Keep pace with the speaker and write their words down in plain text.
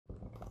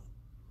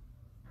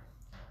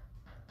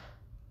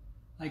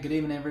Hi, good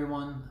evening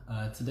everyone.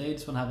 Today I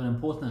just want to have an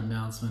important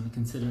announcement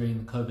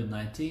considering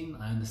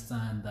COVID-19. I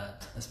understand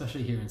that,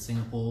 especially here in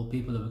Singapore,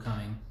 people are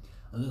becoming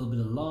a little bit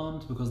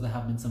alarmed because there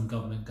have been some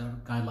government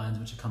guidelines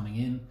which are coming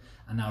in,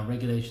 and now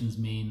regulations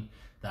mean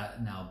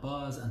that now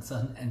bars and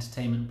certain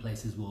entertainment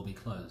places will be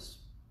closed.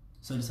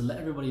 So just to let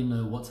everybody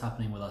know what's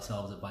happening with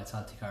ourselves at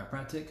Vitality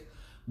Chiropractic,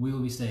 we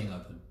will be staying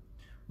open.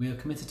 We are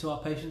committed to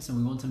our patients and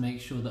we want to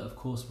make sure that of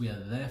course we are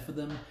there for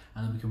them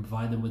and that we can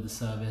provide them with the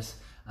service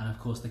and of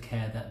course the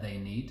care that they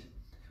need.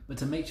 But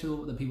to make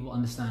sure that people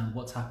understand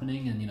what's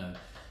happening and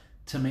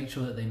to make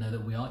sure that they know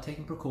that we are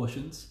taking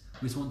precautions,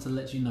 we just want to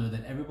let you know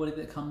that everybody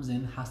that comes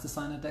in has to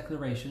sign a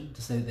declaration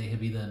to say that they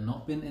have either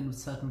not been in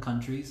certain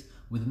countries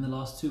within the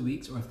last 2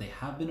 weeks, or if they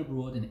have been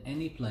abroad in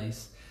any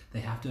place,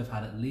 they have to have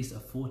had at least a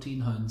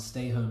 14-home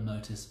stay home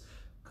notice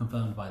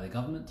confirmed by the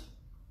government.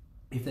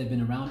 If they've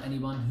been around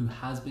anyone who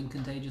has been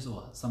contagious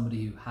or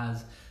somebody who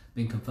has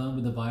been confirmed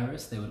with the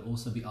virus, they would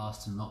also be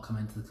asked to not come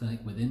into the clinic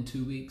within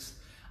 2 weeks.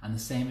 And the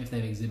same if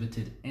they've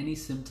exhibited any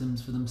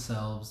symptoms for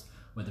themselves,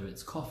 whether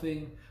it's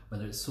coughing,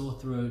 whether it's sore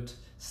throat,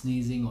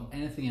 sneezing, or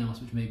anything else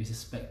which may be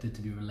suspected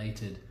to be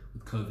related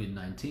with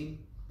COVID-19.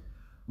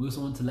 We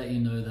also want to let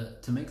you know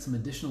that to make some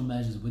additional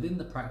measures within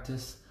the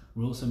practice,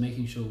 we're also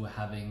making sure we're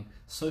having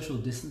social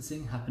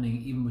distancing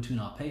happening even between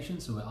our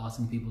patients. So we're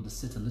asking people to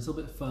sit a little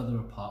bit further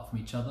apart from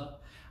each other,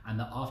 and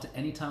that after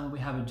any time when we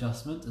have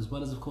adjustment, as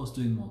well as of course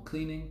doing more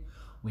cleaning,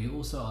 we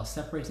also are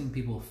separating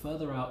people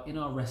further out in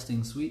our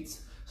resting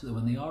suites so that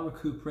when they are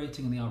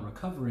recuperating and they are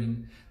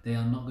recovering, they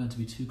are not going to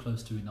be too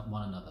close to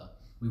one another.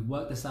 We've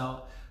worked this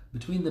out.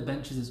 Between the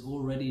benches is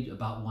already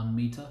about 1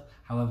 meter.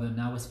 However,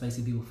 now we're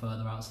spacing people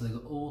further out so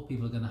that all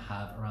people are going to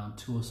have around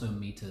 2 or so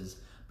meters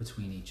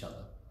between each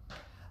other.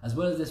 As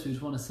well as this, we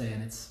just want to say,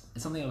 and it's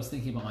something I was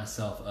thinking about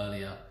myself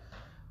earlier,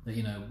 that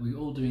we're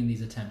all doing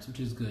these attempts, which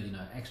is good,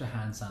 extra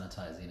hand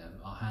sanitizer.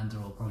 Our hands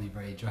are all probably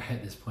very dry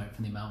at this point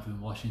from the amount we've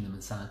been washing them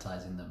and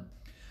sanitizing them.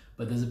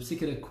 But there's a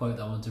particular quote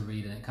that I want to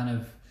read,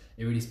 and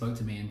it really spoke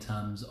to me in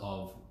terms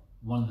of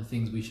one of the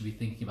things we should be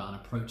thinking about and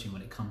approaching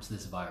when it comes to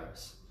this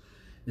virus.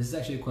 This is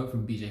actually a quote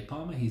from BJ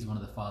Palmer. He's one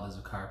of the fathers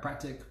of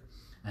chiropractic,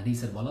 and he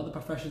said, "While other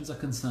professions are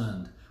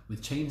concerned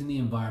with changing the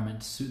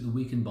environment to suit the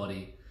weakened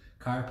body,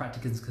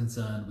 chiropractic is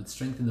concerned with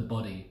strengthening the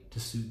body to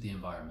suit the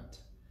environment."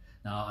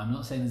 Now, I'm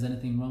not saying there's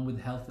anything wrong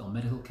with health or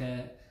medical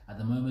care. At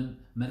the moment,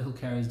 medical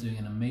care is doing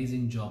an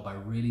amazing job by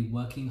really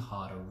working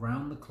hard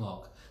around the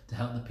clock to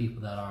help the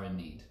people that are in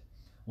need.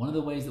 One of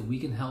the ways that we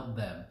can help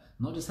them,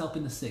 not just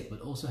helping the sick, but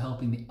also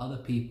helping the other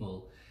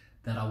people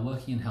that are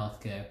working in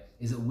healthcare,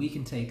 is that we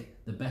can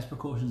take the best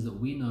precautions that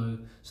we know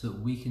so that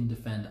we can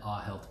defend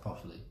our health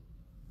properly.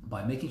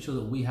 By making sure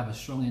that we have a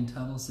strong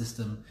internal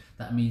system,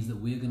 that means that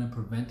we're going to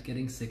prevent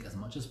getting sick as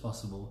much as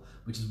possible,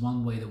 which is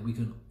one way that we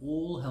can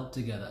all help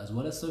together, as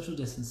well as social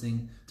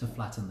distancing, to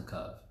flatten the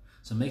curve.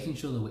 So making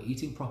sure that we're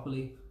eating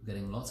properly,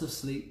 getting lots of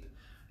sleep.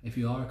 If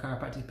you are a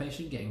chiropractic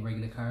patient, getting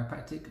regular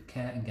chiropractic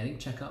care and getting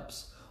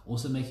checkups.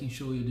 Also making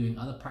sure you're doing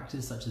other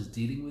practices such as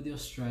dealing with your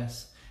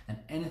stress and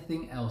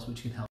anything else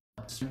which can help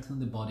strengthen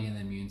the body and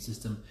the immune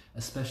system,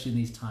 especially in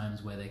these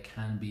times where there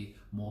can be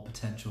more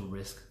potential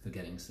risk for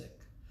getting sick.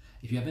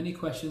 If you have any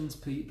questions,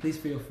 please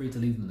feel free to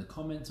leave them in the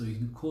comments, or you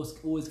can of course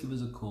always give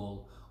us a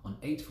call on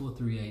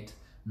 8438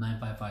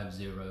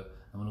 9550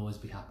 and we'll always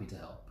be happy to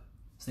help.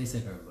 Stay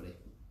safe everybody.